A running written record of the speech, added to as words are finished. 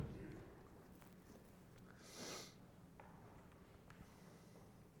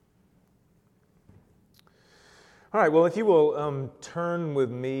All right, well, if you will turn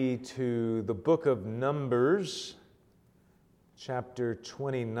with me to the book of Numbers, chapter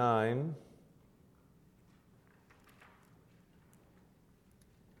 29.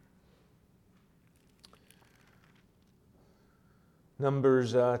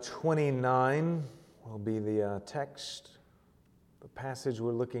 Numbers 29 will be the text, the passage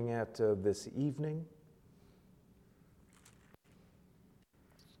we're looking at this evening.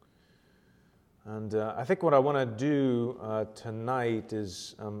 And I think what I want to do tonight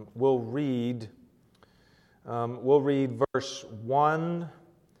is we'll read verse 1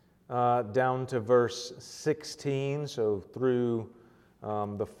 down to verse 16, so through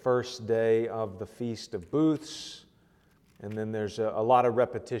the first day of the Feast of Booths. And then there's a lot of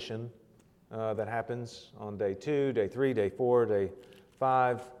repetition that happens on day 2, day 3, day 4, day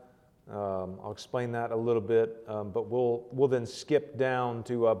 5. I'll explain that a little bit, but we'll then skip down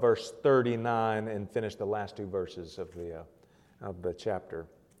to verse 39 and finish the last two verses of the chapter.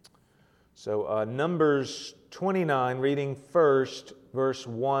 So Numbers 29, reading first verse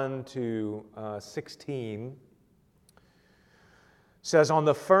 1 to 16, says, "On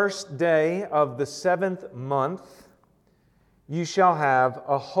the first day of the 7th month, you shall have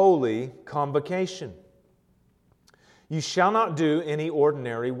a holy convocation. You shall not do any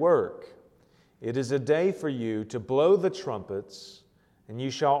ordinary work. It is a day for you to blow the trumpets, and you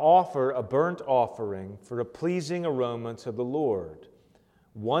shall offer a burnt offering for a pleasing aroma to the Lord.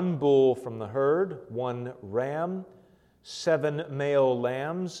 1 bull from the herd, 1 ram, 7 male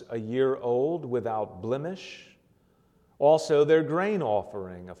lambs a year old without blemish. Also their grain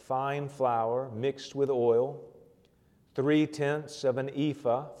offering, a fine flour mixed with oil, 3/10 of an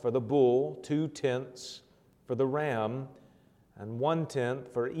ephah for the bull, 2/10 for the ram, and 1/10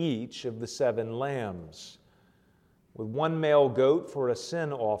 for each of the 7 lambs, with 1 male goat for a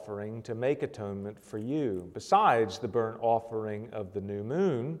sin offering to make atonement for you, besides the burnt offering of the new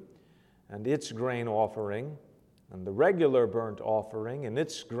moon, and its grain offering, and the regular burnt offering, and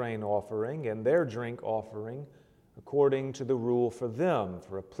its grain offering, and their drink offering, according to the rule for them,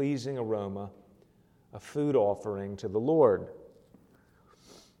 for a pleasing aroma, a food offering to the Lord.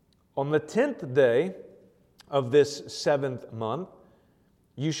 On the 10th day of this 7th month,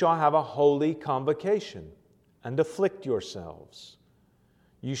 you shall have a holy convocation and afflict yourselves.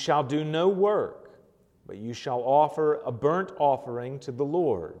 You shall do no work, but you shall offer a burnt offering to the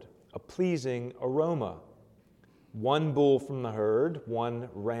Lord, a pleasing aroma. 1 bull from the herd, 1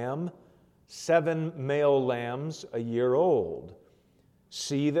 ram, 7 male lambs a year old.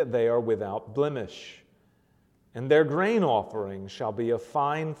 See that they are without blemish. And their grain offering shall be a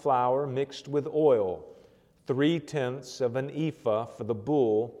fine flour mixed with oil, 3/10 of an ephah for the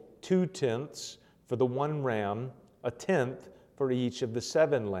bull, 2/10 for the 1 ram, 1/10 for each of the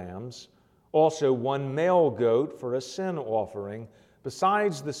 7 lambs, also 1 male goat for a sin offering,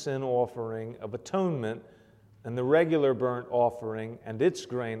 besides the sin offering of atonement, and the regular burnt offering, and its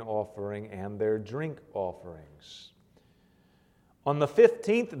grain offering, and their drink offerings. On the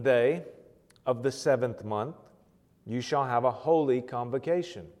 15th day of the 7th month, you shall have a holy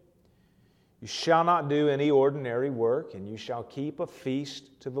convocation. You shall not do any ordinary work, and you shall keep a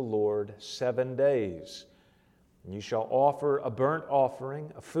feast to the Lord 7 days. And you shall offer a burnt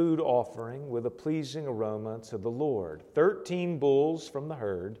offering, a food offering with a pleasing aroma to the Lord. 13 bulls from the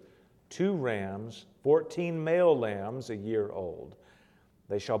herd, 2 rams, 14 male lambs a year old.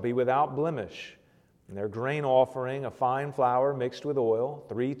 They shall be without blemish. And their grain offering, a fine flour mixed with oil,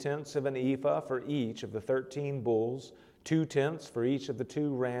 3/10 of an ephah for each of the 13 bulls, 2/10 for each of the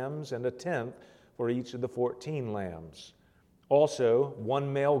 2 rams, and 1/10 for each of the 14 lambs. Also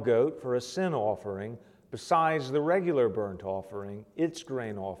 1 male goat for a sin offering, besides the regular burnt offering, its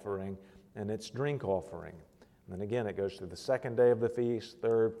grain offering, and its drink offering. And then again, it goes to the 2nd day of the feast,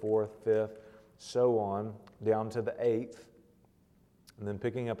 3rd, 4th, 5th, so on, down to the 8th. And then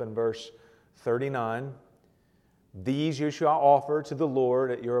picking up in verse 39, "These you shall offer to the Lord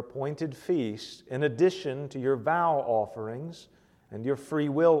at your appointed feast, in addition to your vow offerings and your free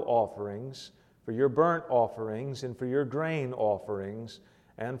will offerings, for your burnt offerings and for your grain offerings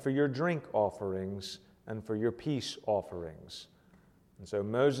and for your drink offerings and for your peace offerings." And so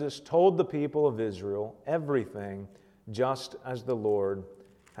Moses told the people of Israel everything just as the Lord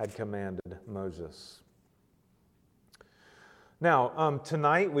had commanded Moses. Now,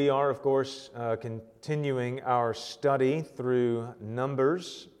 tonight we are, of course, continuing our study through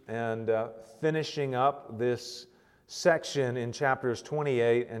Numbers and finishing up this section in chapters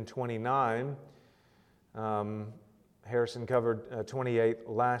 28 and 29. Harrison covered 28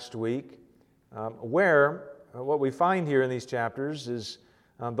 last week, where what we find here in these chapters is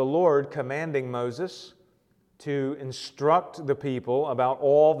the Lord commanding Moses to instruct the people about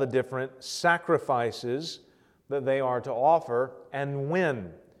all the different sacrifices that they are to offer and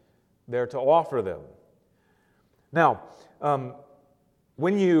when they're to offer them. Now,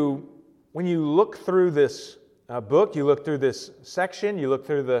 when you look through this book, you look through this section, you look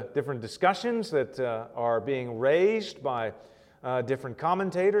through the different discussions that are being raised by different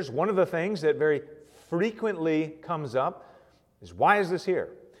commentators, one of the things that very frequently comes up is, why is this here?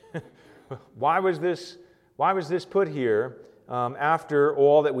 Why was this put here after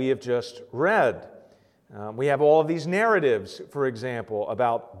all that we have just read? We have all of these narratives, for example,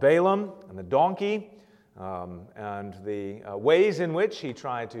 about Balaam and the donkey, and the ways in which he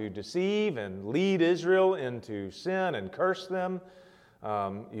tried to deceive and lead Israel into sin and curse them.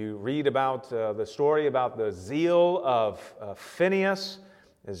 You read about the story about the zeal of Phinehas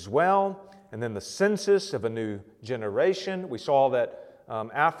as well, and then the census of a new generation. We saw that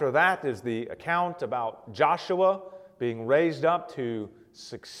after that is the account about Joshua being raised up to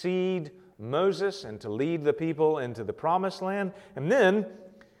succeed Moses and to lead the people into the promised land. And then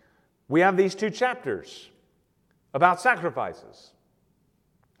we have these two chapters about sacrifices.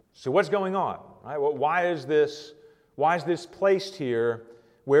 So what's going on? Right? Well, why is this placed here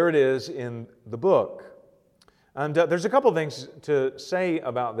where it is in the book? And there's a couple things to say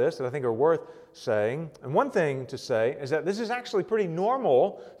about this that I think are worth saying. And one thing to say is that this is actually pretty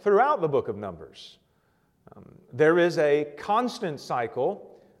normal throughout the book of Numbers. There is a constant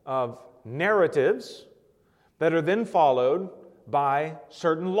cycle of narratives that are then followed by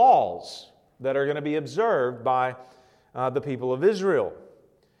certain laws that are going to be observed by the people of Israel.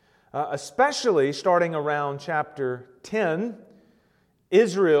 Especially starting around chapter 10,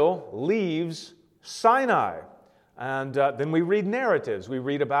 Israel leaves Sinai. And then we read narratives. We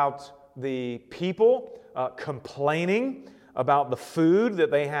read about the people complaining about the food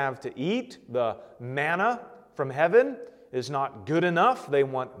that they have to eat. The manna from heaven is not good enough. They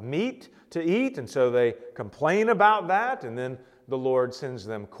want meat to eat, and so they complain about that. And then the Lord sends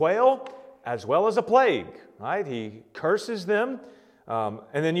them quail as well as a plague, right? He curses them. And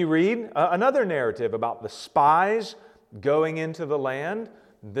then you read another narrative about the spies going into the land.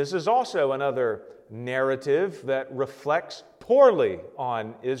 This is also another narrative that reflects poorly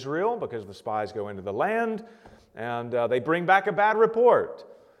on Israel because the spies go into the land and they bring back a bad report.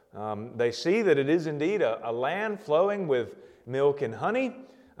 They see that it is indeed a land flowing with milk and honey,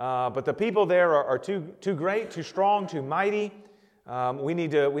 but the people there are too great, too strong, too mighty. We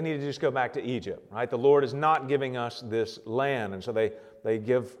need to just go back to Egypt, right? The Lord is not giving us this land. And so they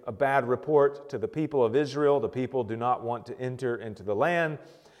give a bad report to the people of Israel. The people do not want to enter into the land.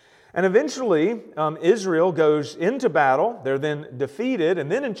 And eventually, Israel goes into battle. They're then defeated.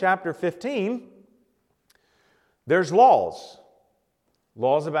 And then in chapter 15, there's laws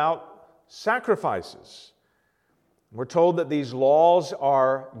about sacrifices. We're told that these laws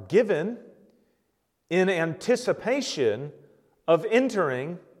are given in anticipation of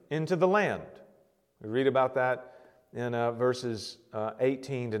entering into the land. We read about that in verses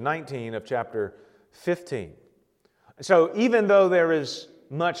 18 to 19 of chapter 15. So even though there is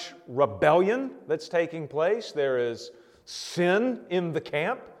much rebellion that's taking place, there is sin in the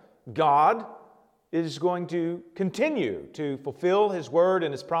camp, God is going to continue to fulfill His word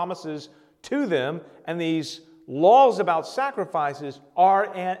and His promises to them, and these laws about sacrifices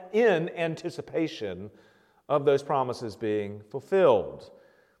are in anticipation of those promises being fulfilled.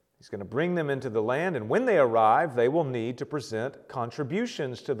 He's going to bring them into the land, and when they arrive, they will need to present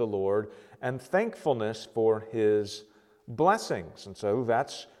contributions to the Lord and thankfulness for His blessings. And so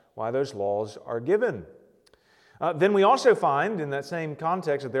that's why those laws are given. Then we also find in that same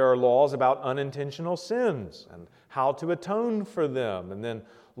context that there are laws about unintentional sins and how to atone for them, and then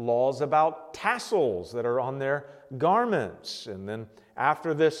laws about tassels that are on their garments. And then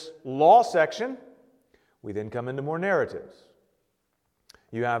after this law section, we then come into more narratives.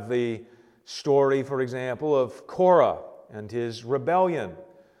 You have the story, for example, of Korah and his rebellion.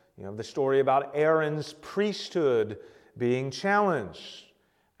 You have the story about Aaron's priesthood being challenged.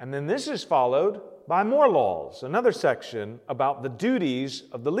 And then this is followed by more laws, another section about the duties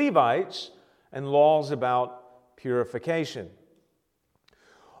of the Levites and laws about purification.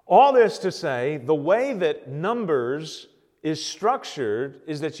 All this to say, the way that Numbers is structured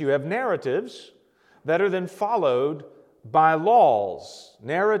is that you have narratives that are then followed by laws.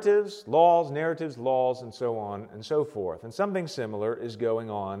 Narratives, laws, and so on and so forth. And something similar is going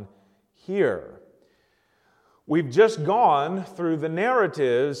on here. We've just gone through the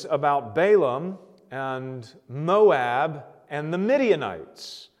narratives about Balaam and Moab and the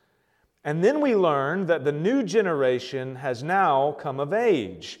Midianites. And then we learned that the new generation has now come of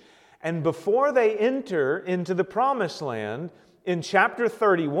age. And before they enter into the promised land, in chapter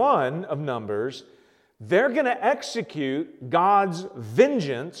 31 of Numbers, they're going to execute God's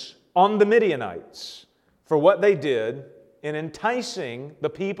vengeance on the Midianites for what they did in enticing the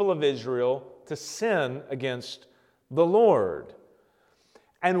people of Israel to sin against the Lord.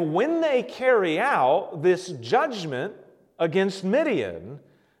 And when they carry out this judgment against Midian,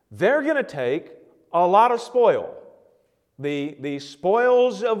 they're going to take a lot of spoil. The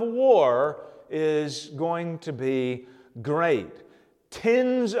spoils of war is going to be great.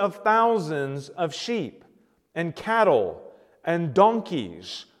 Tens of thousands of sheep and cattle and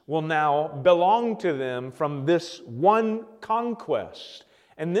donkeys will now belong to them from this one conquest.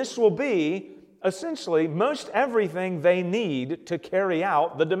 And this will be essentially most everything they need to carry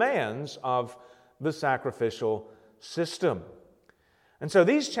out the demands of the sacrificial system. And so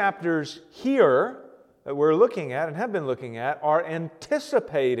these chapters here that we're looking at and have been looking at are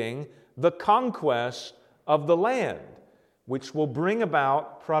anticipating the conquest of the land, which will bring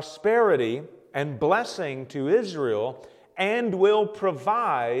about prosperity and blessing to Israel and will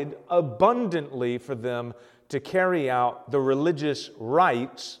provide abundantly for them to carry out the religious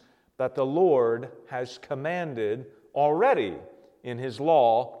rites that the Lord has commanded already in His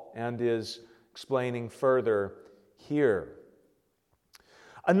law and is explaining further here.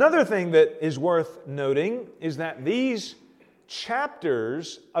 Another thing that is worth noting is that these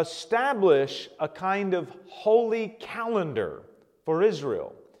chapters establish a kind of holy calendar for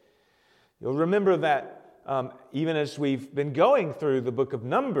Israel. You'll remember that even as we've been going through the book of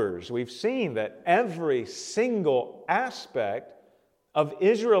Numbers, we've seen that every single aspect of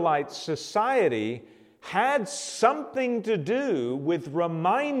Israelite society had something to do with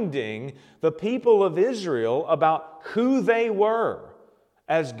reminding the people of Israel about who they were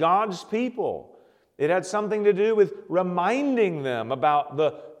as God's people. It had something to do with reminding them about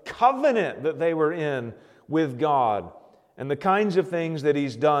the covenant that they were in with God and the kinds of things that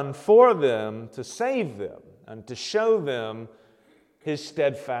He's done for them to save them and to show them His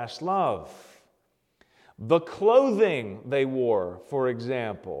steadfast love. The clothing they wore, for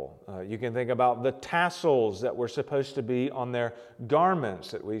example, you can think about the tassels that were supposed to be on their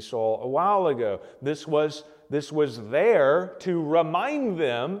garments that we saw a while ago. This was there to remind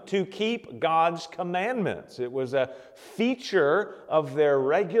them to keep God's commandments. It was a feature of their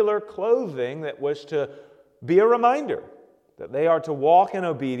regular clothing that was to be a reminder that they are to walk in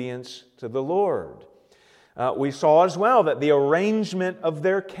obedience to the Lord. We saw as well that the arrangement of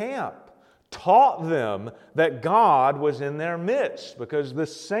their camp taught them that God was in their midst, because the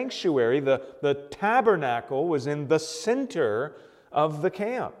sanctuary, the tabernacle, was in the center of the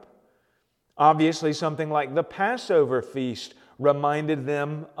camp. Obviously, something like the Passover feast reminded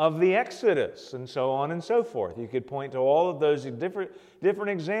them of the Exodus, and so on and so forth. You could point to all of those different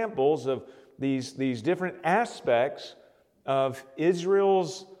examples of these different aspects of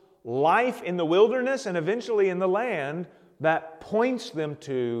Israel's life in the wilderness and eventually in the land that points them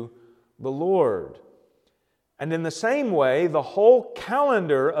to the Lord. And in the same way, the whole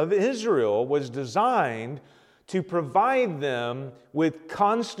calendar of Israel was designed to provide them with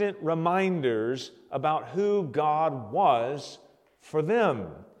constant reminders about who God was for them.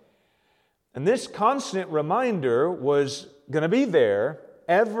 And this constant reminder was going to be there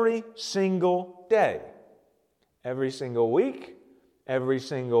every single day, every single week, every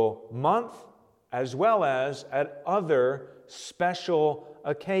single month, as well as at other special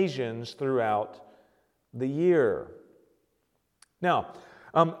occasions throughout the year. Now,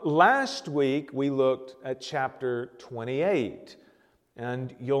 last week we looked at chapter 28,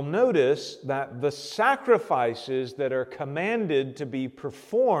 and you'll notice that the sacrifices that are commanded to be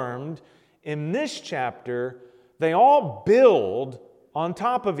performed in this chapter, they all build on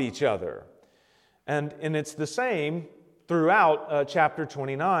top of each other. And it's the same throughout chapter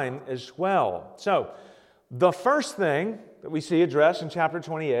 29 as well. So, the first thing that we see addressed in chapter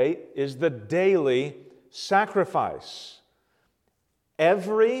 28 is the daily sacrifice.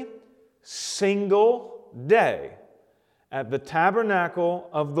 Every single day at the tabernacle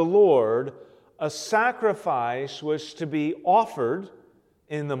of the Lord, a sacrifice was to be offered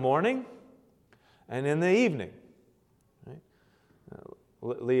in the morning and in the evening. Right?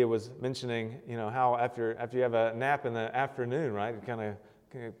 Leah was mentioning, how after you have a nap in the afternoon, right, it kind of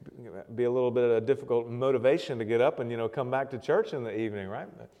be a little bit of a difficult motivation to get up and come back to church in the evening, right?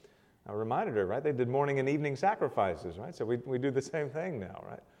 But I reminded her, right? They did morning and evening sacrifices, right? So we do the same thing now,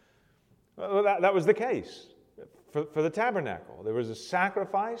 right? Well, that was the case. for the tabernacle. There was a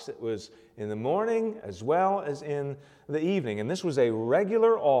sacrifice that was in the morning as well as in the evening. And this was a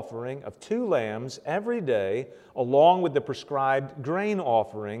regular offering of 2 lambs every day, along with the prescribed grain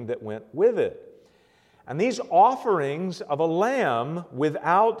offering that went with it. And these offerings of a lamb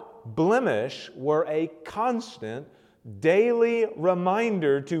without blemish were a constant daily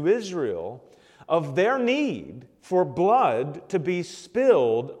reminder to Israel of their need for blood to be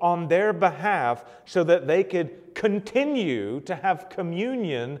spilled on their behalf so that they could continue to have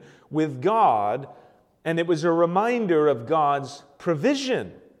communion with God. And it was a reminder of God's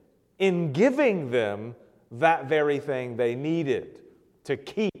provision in giving them that very thing they needed to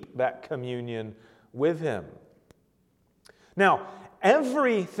keep that communion with Him. Now,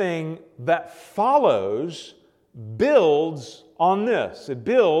 everything that follows builds on this. It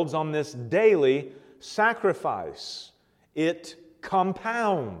builds on this daily sacrifice. It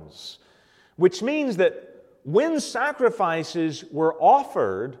compounds, which means that when sacrifices were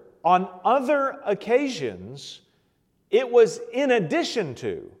offered on other occasions, it was in addition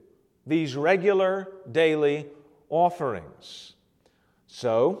to these regular daily offerings.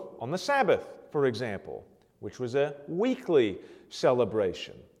 So, on the Sabbath, for example, which was a weekly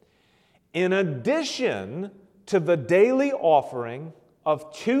celebration, in addition to the daily offering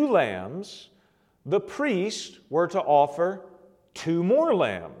of 2 lambs, the priests were to offer 2 more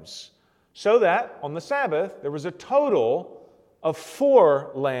lambs, so that on the Sabbath there was a total of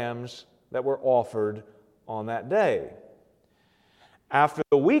 4 lambs that were offered on that day. After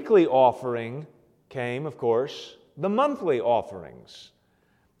the weekly offering came, of course, the monthly offerings.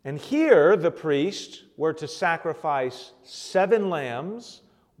 And here the priests were to sacrifice 7 lambs,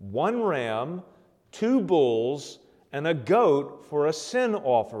 1 ram, 2 bulls, and a goat for a sin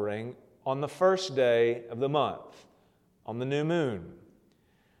offering on the first day of the month, on the new moon.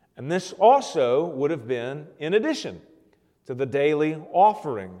 And this also would have been in addition to the daily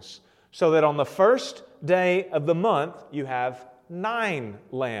offerings, so that on the first day of the month you have 9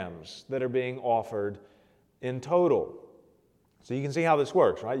 lambs that are being offered in total. So you can see how this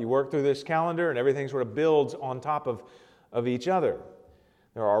works, right? You work through this calendar and everything sort of builds on top of each other.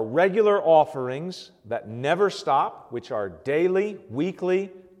 There are regular offerings that never stop, which are daily, weekly,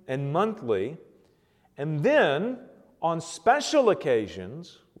 and monthly. And then, on special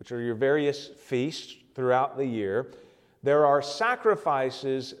occasions, which are your various feasts throughout the year, there are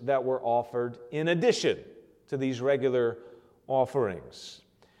sacrifices that were offered in addition to these regular offerings.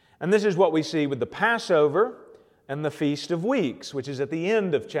 And this is what we see with the Passover and the Feast of Weeks, which is at the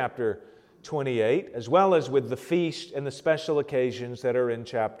end of chapter 28, as well as with the feast and the special occasions that are in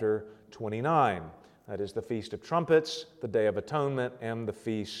chapter 29. That is the Feast of Trumpets, the Day of Atonement, and the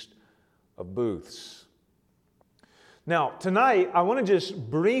Feast of Booths. Now, tonight, I want to just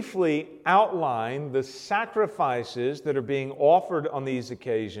briefly outline the sacrifices that are being offered on these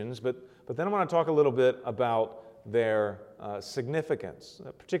occasions, but then I want to talk a little bit about their significance,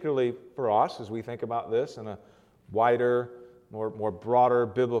 particularly for us as we think about this in a wider, more broader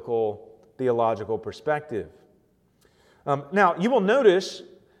biblical theological perspective. Now, you will notice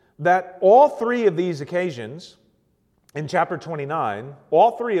that all 3 of these occasions in chapter 29,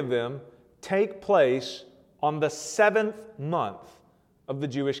 all 3 of them take place on the 7th month of the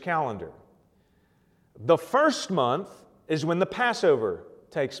Jewish calendar. The first month is when the Passover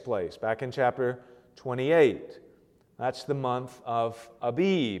takes place, back in chapter 28. That's the month of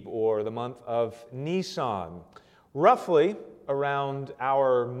Abib, or the month of Nisan, roughly around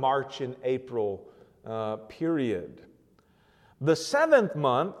our March and April period. The 7th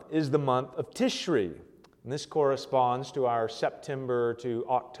month is the month of Tishri, and this corresponds to our September to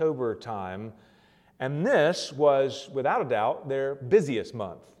October time, and this was, without a doubt, their busiest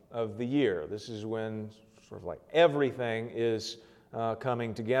month of the year. This is when sort of like everything is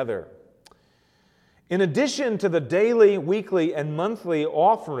coming together. In addition to the daily, weekly, and monthly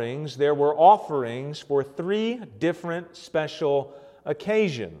offerings, there were offerings for 3 different special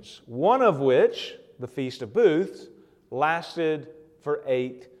occasions, one of which, the Feast of Booths, lasted for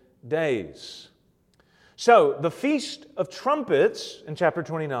 8 days. So, the Feast of Trumpets in chapter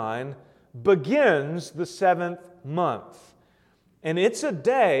 29 begins the 7th month, and it's a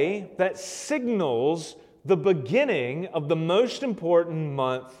day that signals the beginning of the most important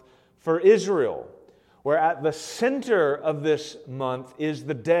month for Israel, where at the center of this month is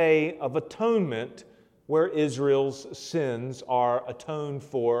the Day of Atonement, where Israel's sins are atoned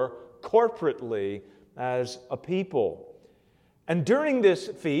for corporately as a people. And during this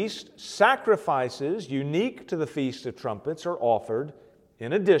feast, sacrifices unique to the Feast of Trumpets are offered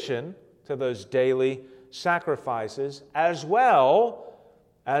in addition to those daily sacrifices, as well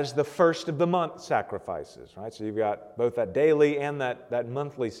as the first of the month sacrifices, right? So you've got both that daily and that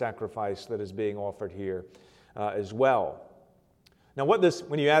monthly sacrifice that is being offered here as well. Now,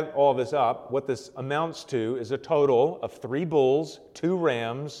 when you add all this up, what this amounts to is a total of 3 bulls, 2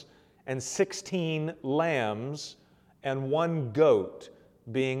 rams, and 16 lambs, and 1 goat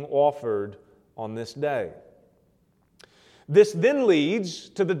being offered on this day. This then leads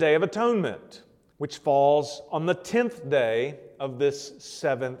to the Day of Atonement, which falls on the 10th day of this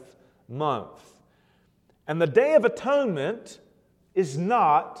 7th month. And the Day of Atonement is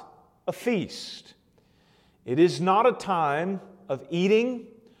not a feast. It is not a time of eating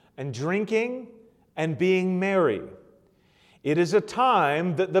and drinking and being merry. It is a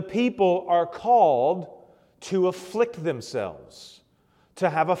time that the people are called to afflict themselves, to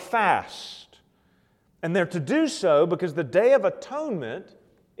have a fast. And they're to do so because the Day of Atonement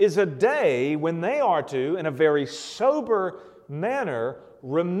is a day when they are to, in a very sober manner,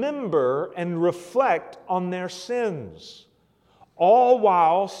 remember and reflect on their sins, all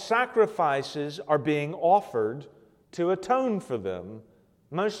while sacrifices are being offered to atone for them,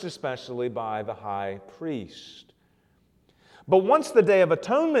 most especially by the high priest. But once the Day of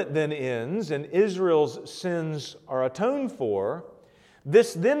Atonement then ends and Israel's sins are atoned for,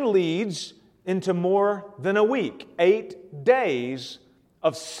 this then leads into more than a week, 8 days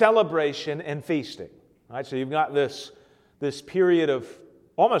of celebration and feasting. Right? So you've got this period of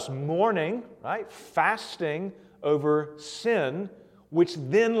almost mourning, right? Fasting over sin, which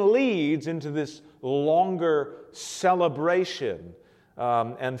then leads into this longer celebration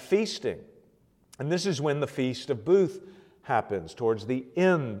and feasting. And this is when the Feast of Booth happens, towards the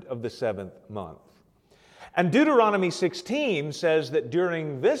end of the 7th month. And Deuteronomy 16 says that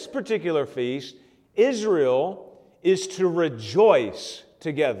during this particular feast, Israel is to rejoice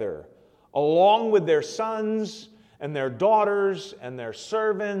together, along with their sons and their daughters and their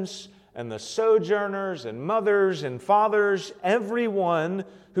servants and the sojourners and mothers and fathers. Everyone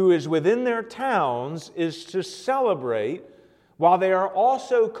who is within their towns is to celebrate, while they are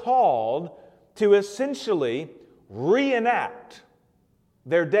also called to essentially reenact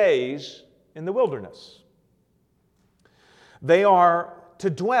their days in the wilderness. They are to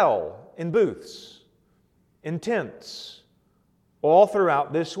dwell in booths, in tents, all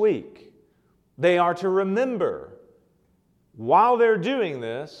throughout this week. They are to remember, while they're doing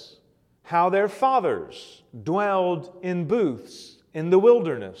this, how their fathers dwelled in booths in the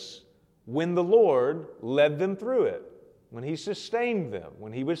wilderness when the Lord led them through it, when He sustained them,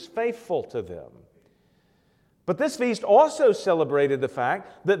 when He was faithful to them. But this feast also celebrated the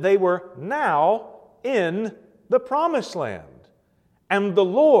fact that they were now in the Promised Land. And the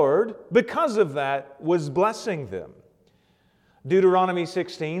Lord, because of that, was blessing them. Deuteronomy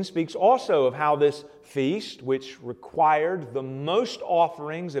 16 speaks also of how this feast, which required the most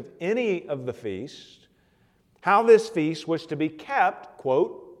offerings of any of the feasts, how this feast was to be kept,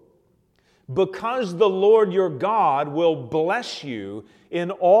 quote, because the Lord your God will bless you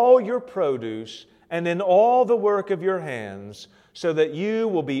in all your produce and in all the work of your hands, so that you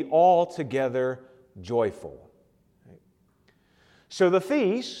will be altogether joyful. So the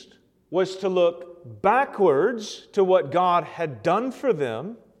feast was to look backwards to what God had done for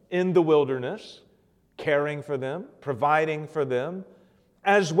them in the wilderness, caring for them, providing for them,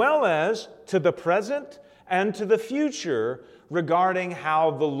 as well as to the present and to the future regarding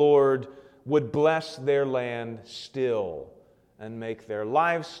how the Lord would bless their land still and make their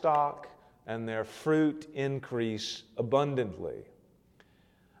livestock and their fruit increase abundantly.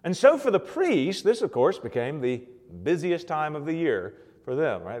 And so for the priests, this of course became the busiest time of the year for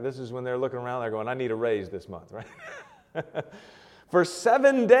them, right? This is when they're looking around, they're going, I need a raise this month, right? For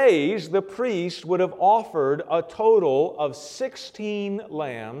 7 days, the priest would have offered a total of 16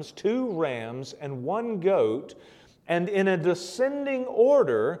 lambs, 2 rams, and 1 goat, and in a descending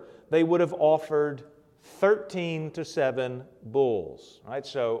order, they would have offered 13 to 7 bulls, right?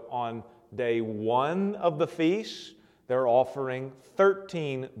 So on day 1 of the feast, they're offering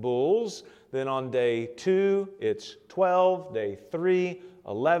 13 bulls. Then on day 2, it's 12. Day 3,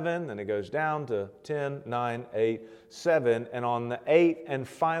 11. Then it goes down to 10, 9, 8, 7. And on the 8th and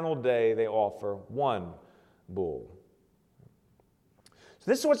final day, they offer 1 bull.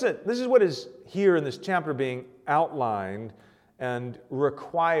 So this is what is here in this chapter being outlined and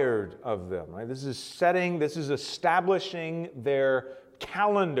required of them. Right? This is establishing their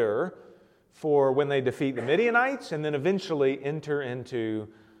calendar for when they defeat the Midianites and then eventually enter into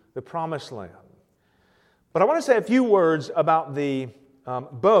the Promised Land. But I want to say a few words about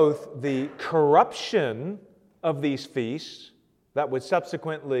both the corruption of these feasts that would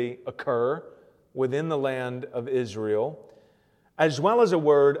subsequently occur within the land of Israel, as well as a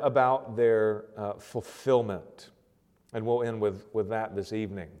word about their fulfillment. And we'll end with that this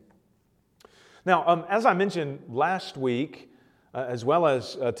evening. Now, as I mentioned last week, as well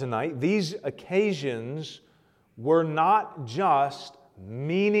as tonight, these occasions were not just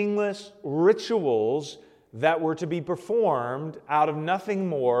meaningless rituals that were to be performed out of nothing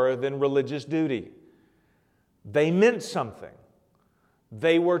more than religious duty. They meant something.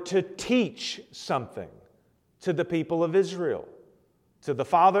 They were to teach something to the people of Israel, to the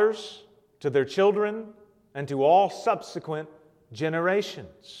fathers, to their children, and to all subsequent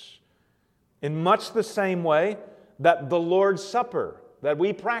generations. In much the same way that the Lord's Supper that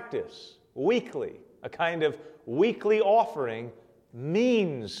we practice weekly, a kind of weekly offering,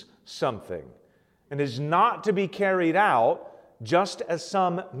 means something and is not to be carried out just as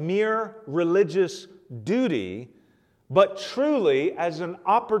some mere religious duty, but truly as an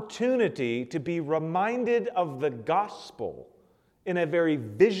opportunity to be reminded of the gospel in a very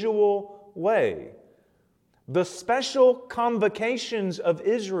visual way. The special convocations of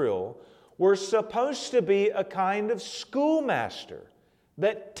Israel were supposed to be a kind of schoolmaster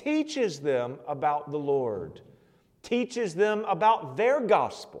that teaches them about the Lord, teaches them about their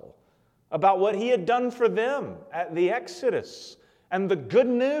gospel, about what He had done for them at the Exodus, and the good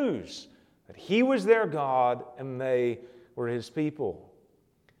news that He was their God and they were His people.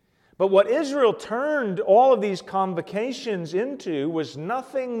 But what Israel turned all of these convocations into was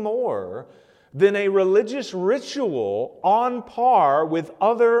nothing more than a religious ritual on par with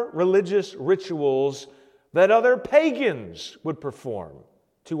other religious rituals that other pagans would perform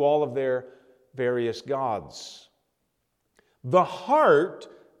to all of their various gods. The heart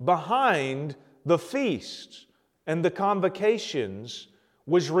behind the feasts and the convocations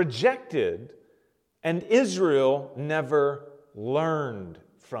was rejected, and Israel never learned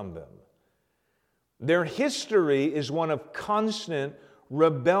from them. Their history is one of constant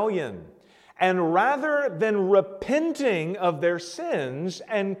rebellion. And rather than repenting of their sins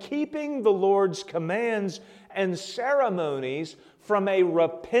and keeping the Lord's commands and ceremonies from a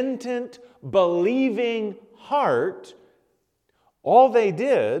repentant, believing heart, all they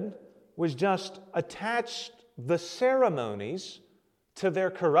did was just attach the ceremonies to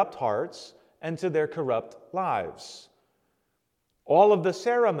their corrupt hearts and to their corrupt lives. All of the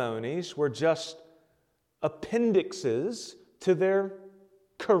ceremonies were just appendixes to their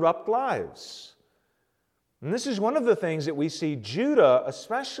corrupt lives. And this is one of the things that we see Judah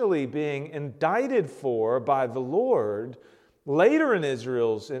especially being indicted for by the Lord later in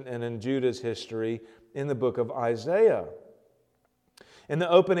Israel's and in Judah's history in the book of Isaiah. In the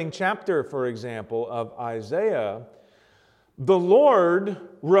opening chapter, for example, of Isaiah, the Lord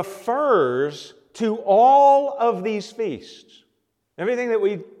refers to all of these feasts. Everything that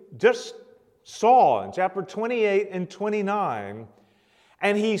we just saw in chapter 28 and 29,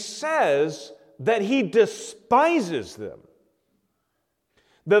 and He says that He despises them.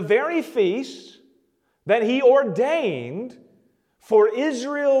 The very feasts that He ordained for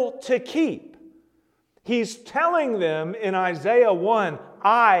Israel to keep. He's telling them in Isaiah 1,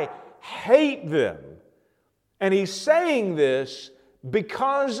 I hate them. And He's saying this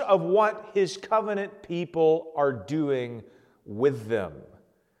because of what His covenant people are doing with them.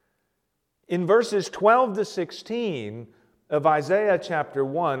 In verses 12 to 16 of Isaiah chapter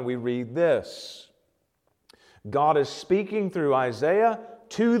 1, we read this. God is speaking through Isaiah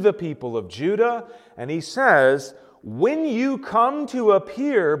to the people of Judah, and He says, when you come to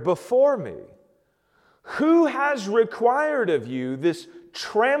appear before me, who has required of you this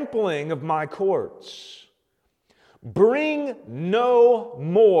trampling of my courts? Bring no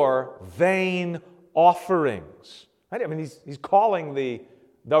more vain offerings. Right? I mean, he's calling the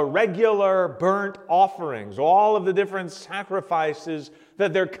regular burnt offerings, all of the different sacrifices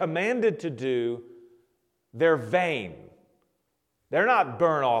that they're commanded to do, they're vain. They're not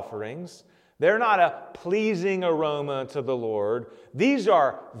burnt offerings. They're not a pleasing aroma to the Lord. These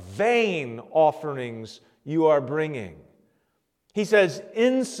are vain offerings you are bringing. He says,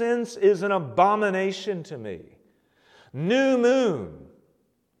 incense is an abomination to me. New moon,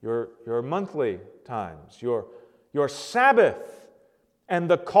 your monthly times, your Sabbath, and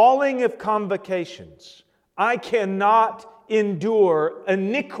the calling of convocations. I cannot endure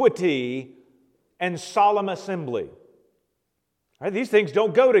iniquity and solemn assembly. Right? These things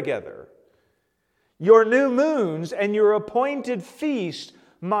don't go together. Your new moons and your appointed feast,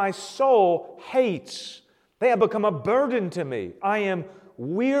 my soul hates. They have become a burden to me. I am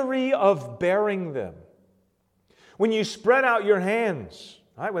weary of bearing them. When you spread out your hands,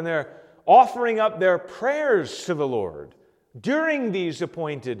 right, when they're offering up their prayers to the Lord during these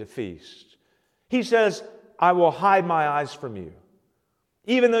appointed feasts, He says, I will hide my eyes from you.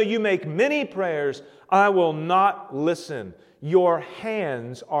 Even though you make many prayers, I will not listen. Your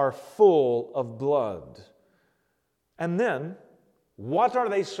hands are full of blood. And then, what are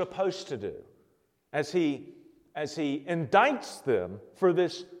they supposed to do as he indicts them for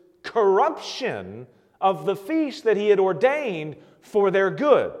this corruption of the feast that he had ordained for their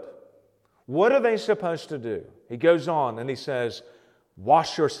good? What are they supposed to do? He goes on and he says,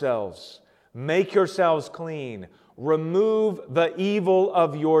 wash yourselves, make yourselves clean, remove the evil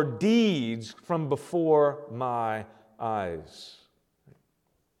of your deeds from before my eyes.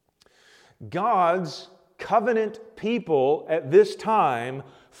 God's covenant people at this time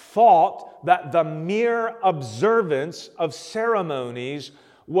thought that the mere observance of ceremonies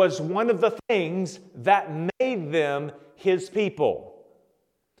was one of the things that made them His people.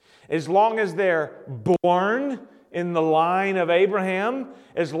 As long as they're born in the line of Abraham,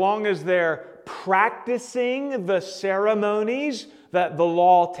 as long as they're practicing the ceremonies that the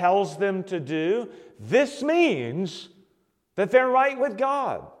law tells them to do, this means that they're right with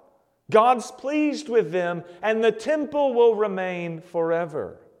God. God's pleased with them, and the temple will remain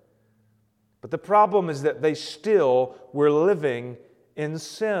forever. But the problem is that they still were living in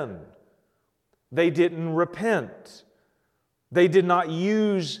sin. They didn't repent. They did not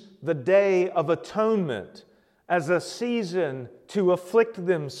use the Day of Atonement as a season to afflict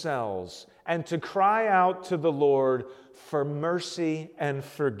themselves and to cry out to the Lord for mercy and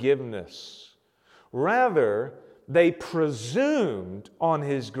forgiveness. Rather, they presumed on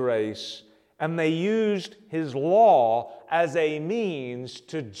His grace and they used His law as a means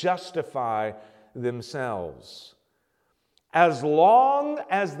to justify themselves. As long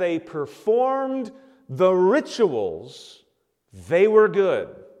as they performed the rituals, they were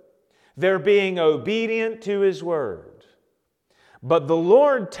good. They're being obedient to His word. But the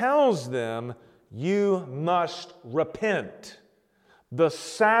Lord tells them, you must repent. The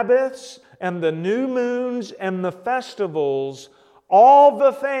Sabbaths and the new moons and the festivals, all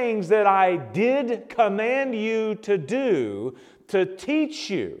the things that I did command you to do to teach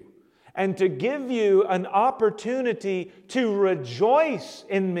you and to give you an opportunity to rejoice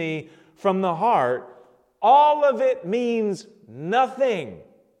in me from the heart, all of it means nothing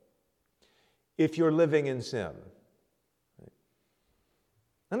if you're living in sin.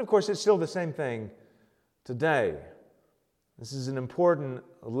 And of course, it's still the same thing today. This is an important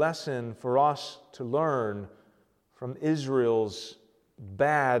lesson for us to learn from Israel's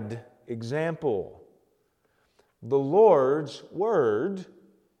bad example. The Lord's word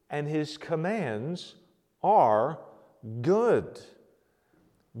and His commands are good.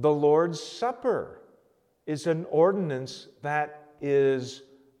 The Lord's Supper is an ordinance that is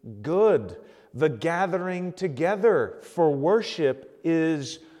good. The gathering together for worship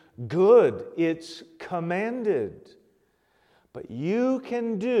is good. It's commanded. But you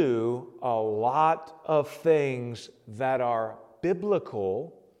can do a lot of things that are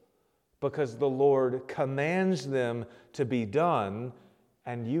biblical because the Lord commands them to be done,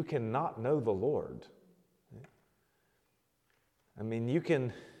 and you cannot know the Lord. I mean, you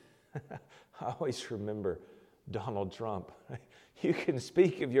can... I always remember Donald Trump. You can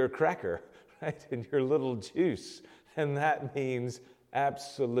speak of your cracker, right, and your little juice, and that means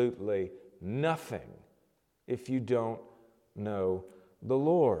absolutely nothing if you don't know the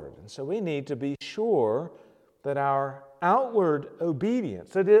Lord. And so we need to be sure that our outward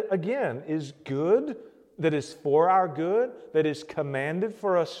obedience, that it again is good, that is for our good, that is commanded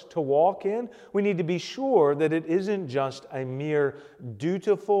for us to walk in. We need to be sure that it isn't just a mere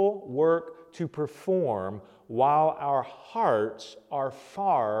dutiful work to perform while our hearts are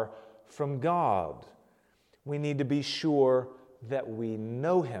far from God. We need to be sure that we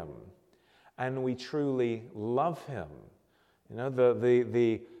know Him and we truly love Him. You know,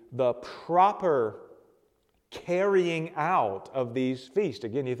 the proper carrying out of these feasts.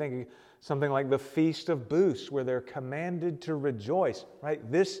 Again, you think something like the Feast of Booths, where they're commanded to rejoice, right?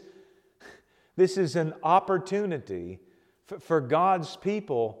 This is an opportunity for God's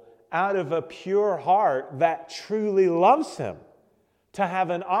people, out of a pure heart that truly loves Him, to have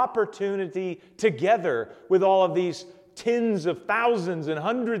an opportunity together with all of these tens of thousands and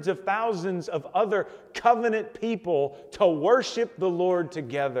hundreds of thousands of other covenant people to worship the Lord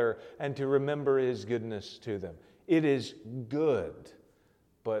together and to remember His goodness to them. It is good,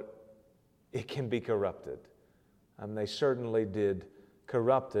 but it can be corrupted. And they certainly did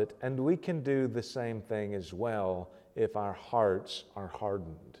corrupt it. And we can do the same thing as well if our hearts are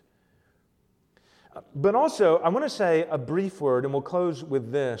hardened. But also, I want to say a brief word, and we'll close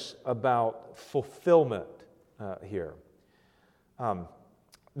with this, about fulfillment here.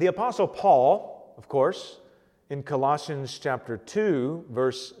 The Apostle Paul, of course, in Colossians chapter 2,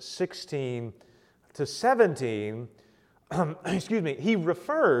 verse 16 to 17, he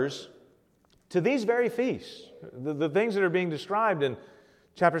refers to these very feasts, the things that are being described in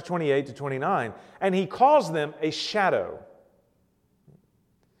chapters 28 to 29, and he calls them a shadow.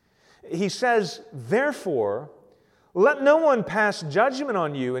 He says, "Therefore, let no one pass judgment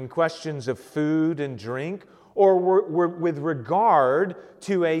on you in questions of food and drink, or with regard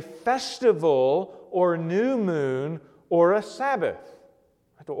to a festival or new moon or a Sabbath."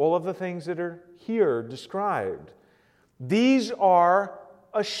 All of the things that are here described. These are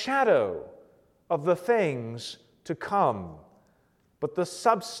a shadow of the things to come, but the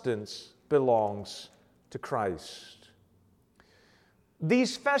substance belongs to Christ.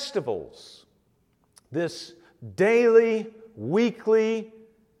 These festivals, this daily, weekly,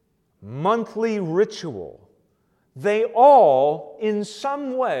 monthly ritual, they all in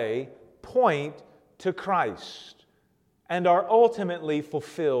some way point to Christ and are ultimately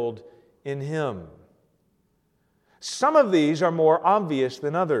fulfilled in Him. Some of these are more obvious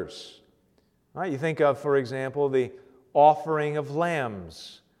than others. Right? You think of, for example, the offering of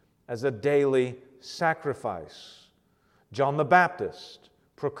lambs as a daily sacrifice. John the Baptist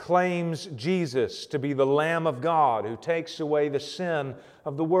proclaims Jesus to be the Lamb of God who takes away the sin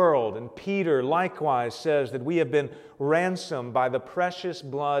of the world. And Peter likewise says that we have been ransomed by the precious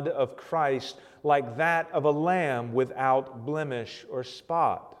blood of Christ, like that of a lamb without blemish or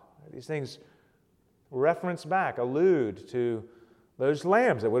spot. These things reference back, allude to those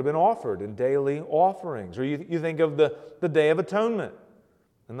lambs that would have been offered in daily offerings. Or you think of the Day of Atonement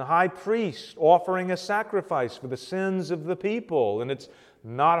and the high priest offering a sacrifice for the sins of the people. And it's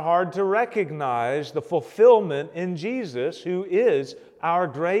not hard to recognize the fulfillment in Jesus, who is our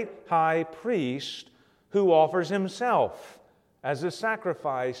great high priest, who offers himself as a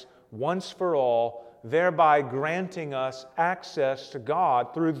sacrifice once for all, thereby granting us access to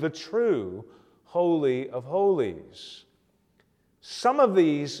God through the true Holy of Holies. Some of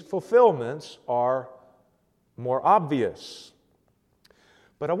these fulfillments are more obvious.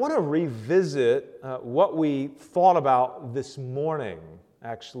 But I want to revisit what we thought about this morning,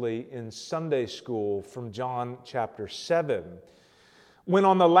 actually, in Sunday school from John chapter 7. When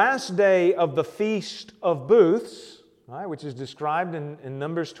on the last day of the Feast of Booths, right, which is described in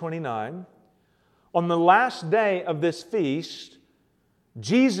Numbers 29, on the last day of this feast,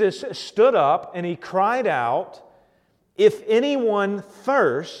 Jesus stood up and He cried out, "If anyone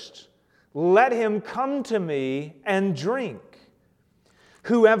thirst, let him come to me and drink.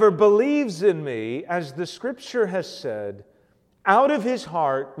 Whoever believes in me, as the Scripture has said, out of his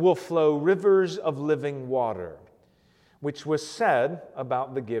heart will flow rivers of living water," which was said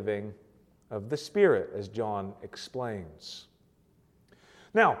about the giving of the Spirit, as John explains.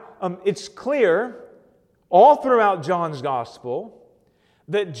 Now, it's clear all throughout John's Gospel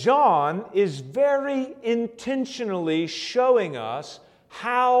that John is very intentionally showing us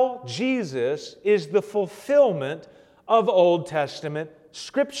how Jesus is the fulfillment of Old Testament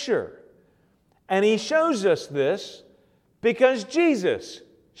Scripture. And he shows us this because Jesus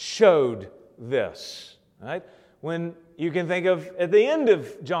showed this. Right? When you can think of at the end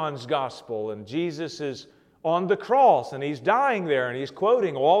of John's Gospel, and Jesus is on the cross and He's dying there, and He's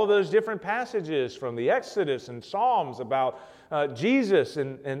quoting all of those different passages from the Exodus and Psalms about Jesus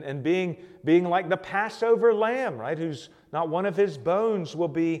and being like the Passover lamb, right? Who's not one of His bones will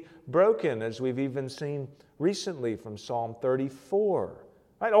be broken, as we've even seen recently from Psalm 34.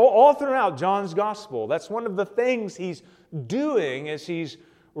 Right? All throughout John's Gospel, that's one of the things he's doing as he's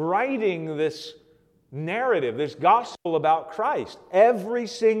writing this narrative, this gospel about Christ. Every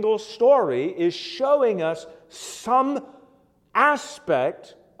single story is showing us some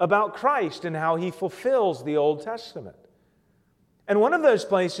aspect about Christ and how He fulfills the Old Testament. And one of those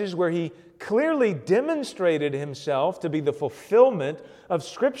places where He clearly demonstrated Himself to be the fulfillment of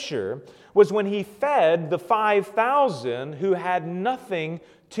Scripture was when He fed the 5,000 who had nothing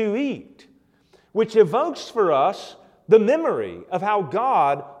to eat, which evokes for us the memory of how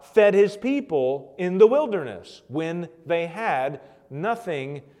God fed His people in the wilderness when they had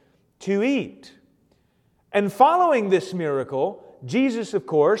nothing to eat. And following this miracle, Jesus, of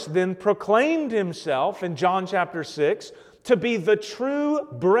course, then proclaimed Himself in John chapter 6 to be the true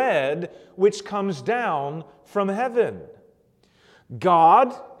bread which comes down from heaven.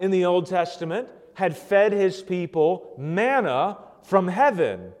 God, in the Old Testament, had fed His people manna from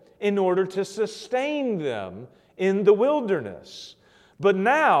heaven in order to sustain them in the wilderness. But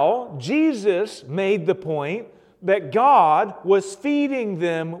now, Jesus made the point that God was feeding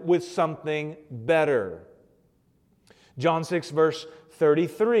them with something better. John 6, verse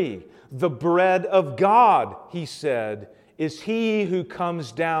 33. The bread of God, he said, is he who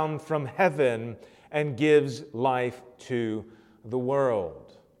comes down from heaven and gives life to the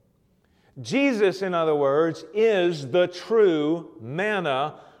world. Jesus, in other words, is the true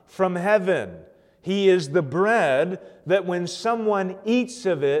manna from heaven. He is the bread that when someone eats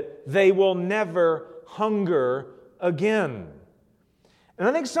of it, they will never hunger again. And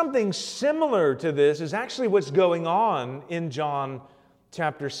I think something similar to this is actually what's going on in John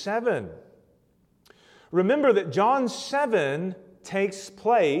chapter 7. Remember that John 7 takes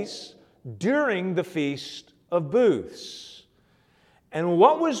place during the Feast of Booths. And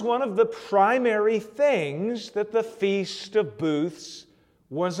what was one of the primary things that the Feast of Booths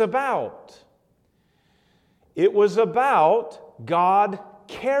was about? It was about God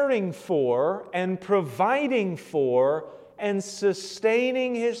caring for and providing for and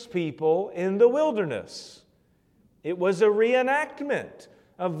sustaining His people in the wilderness. It was a reenactment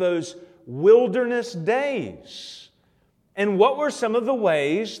of those wilderness days. And what were some of the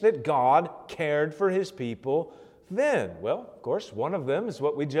ways that God cared for His people then? Well, of course, one of them is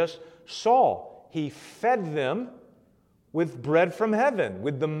what we just saw. He fed them with bread from heaven,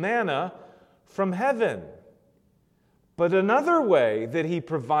 with the manna from heaven. But another way that He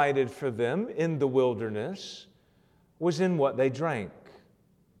provided for them in the wilderness was in what they drank.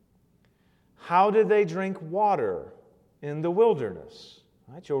 How did they drink water in the wilderness?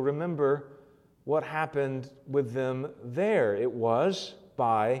 Right, you'll remember what happened with them there. It was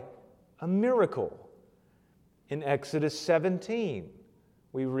by a miracle. In Exodus 17,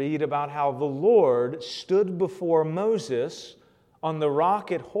 we read about how the Lord stood before Moses on the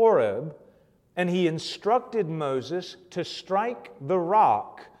rock at Horeb, and He instructed Moses to strike the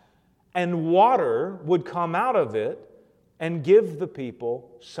rock, and water would come out of it and give the people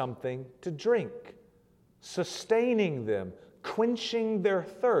something to drink, sustaining them, quenching their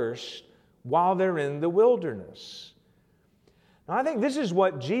thirst while they're in the wilderness. Now, I think this is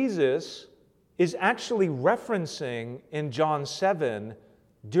what Jesus is actually referencing in John 7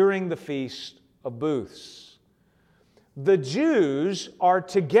 during the Feast of Booths. The Jews are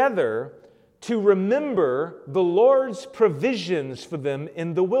together to remember the Lord's provisions for them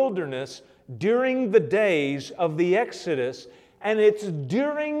in the wilderness during the days of the Exodus, and it's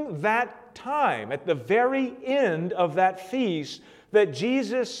during that time, at the very end of that feast, that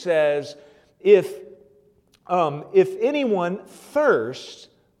Jesus says, if anyone thirsts,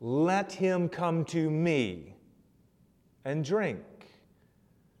 let him come to me and drink.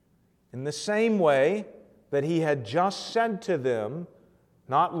 In the same way that He had just said to them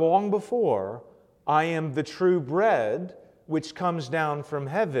not long before, I am the true bread which comes down from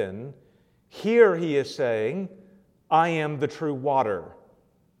heaven, here He is saying, I am the true water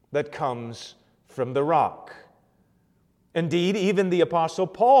that comes from the rock. Indeed, even the Apostle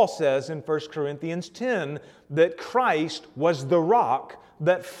Paul says in 1 Corinthians 10 that Christ was the rock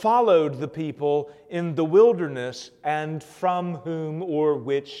that followed the people in the wilderness and from whom or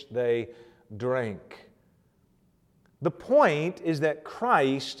which they drank. The point is that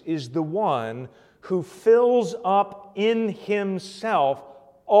Christ is the one who fills up in Himself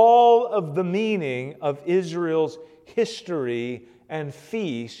all of the meaning of Israel's history and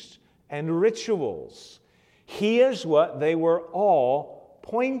feasts and rituals. He is what they were all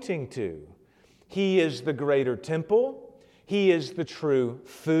pointing to. He is the greater temple, He is the true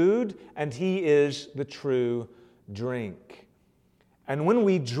food, and He is the true drink. And when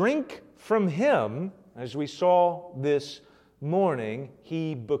we drink from Him, as we saw this morning,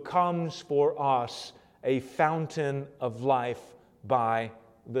 He becomes for us a fountain of life by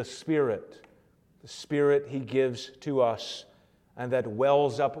the Spirit. The Spirit He gives to us, and that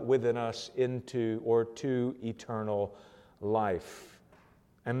wells up within us into or to eternal life.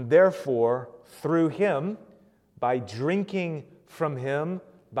 And therefore, through Him, by drinking from Him,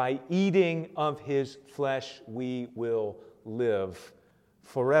 by eating of His flesh, we will live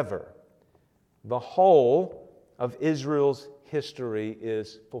forever. The whole of Israel's history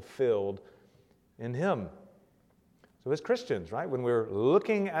is fulfilled in Him. So as Christians, right, when we're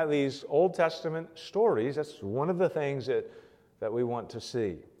looking at these Old Testament stories, that's one of the things that we want to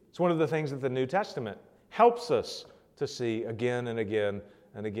see. It's one of the things that the New Testament helps us to see again and again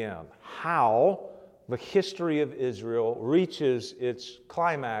and again. How the history of Israel reaches its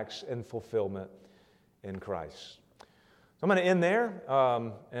climax and fulfillment in Christ. So I'm going to end there,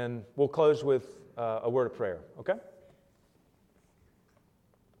 and we'll close with a word of prayer, okay?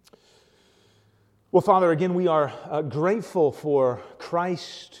 Well, Father, again, we are grateful for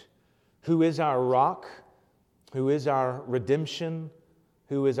Christ, who is our rock, who is our redemption,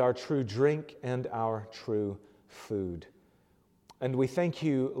 who is our true drink and our true food. And we thank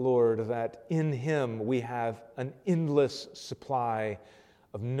you, Lord, that in Him we have an endless supply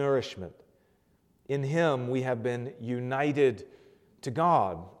of nourishment. In Him we have been united to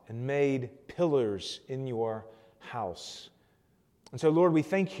God and made pillars in your house. And so, Lord, we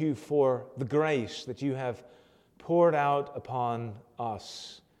thank you for the grace that you have poured out upon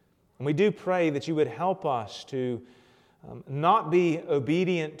us. And we do pray that you would help us to not be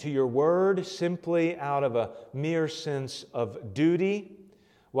obedient to your word simply out of a mere sense of duty,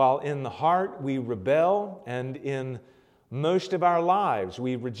 while in the heart we rebel and in most of our lives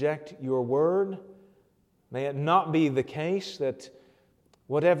we reject your word. May it not be the case that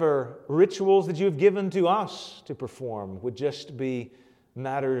whatever rituals that you've given to us to perform would just be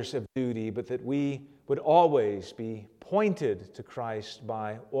matters of duty, but that we would always be pointed to Christ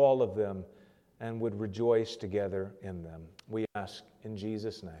by all of them and would rejoice together in them. We ask in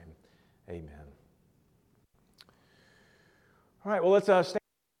Jesus' name, amen. All right, well, let's stand.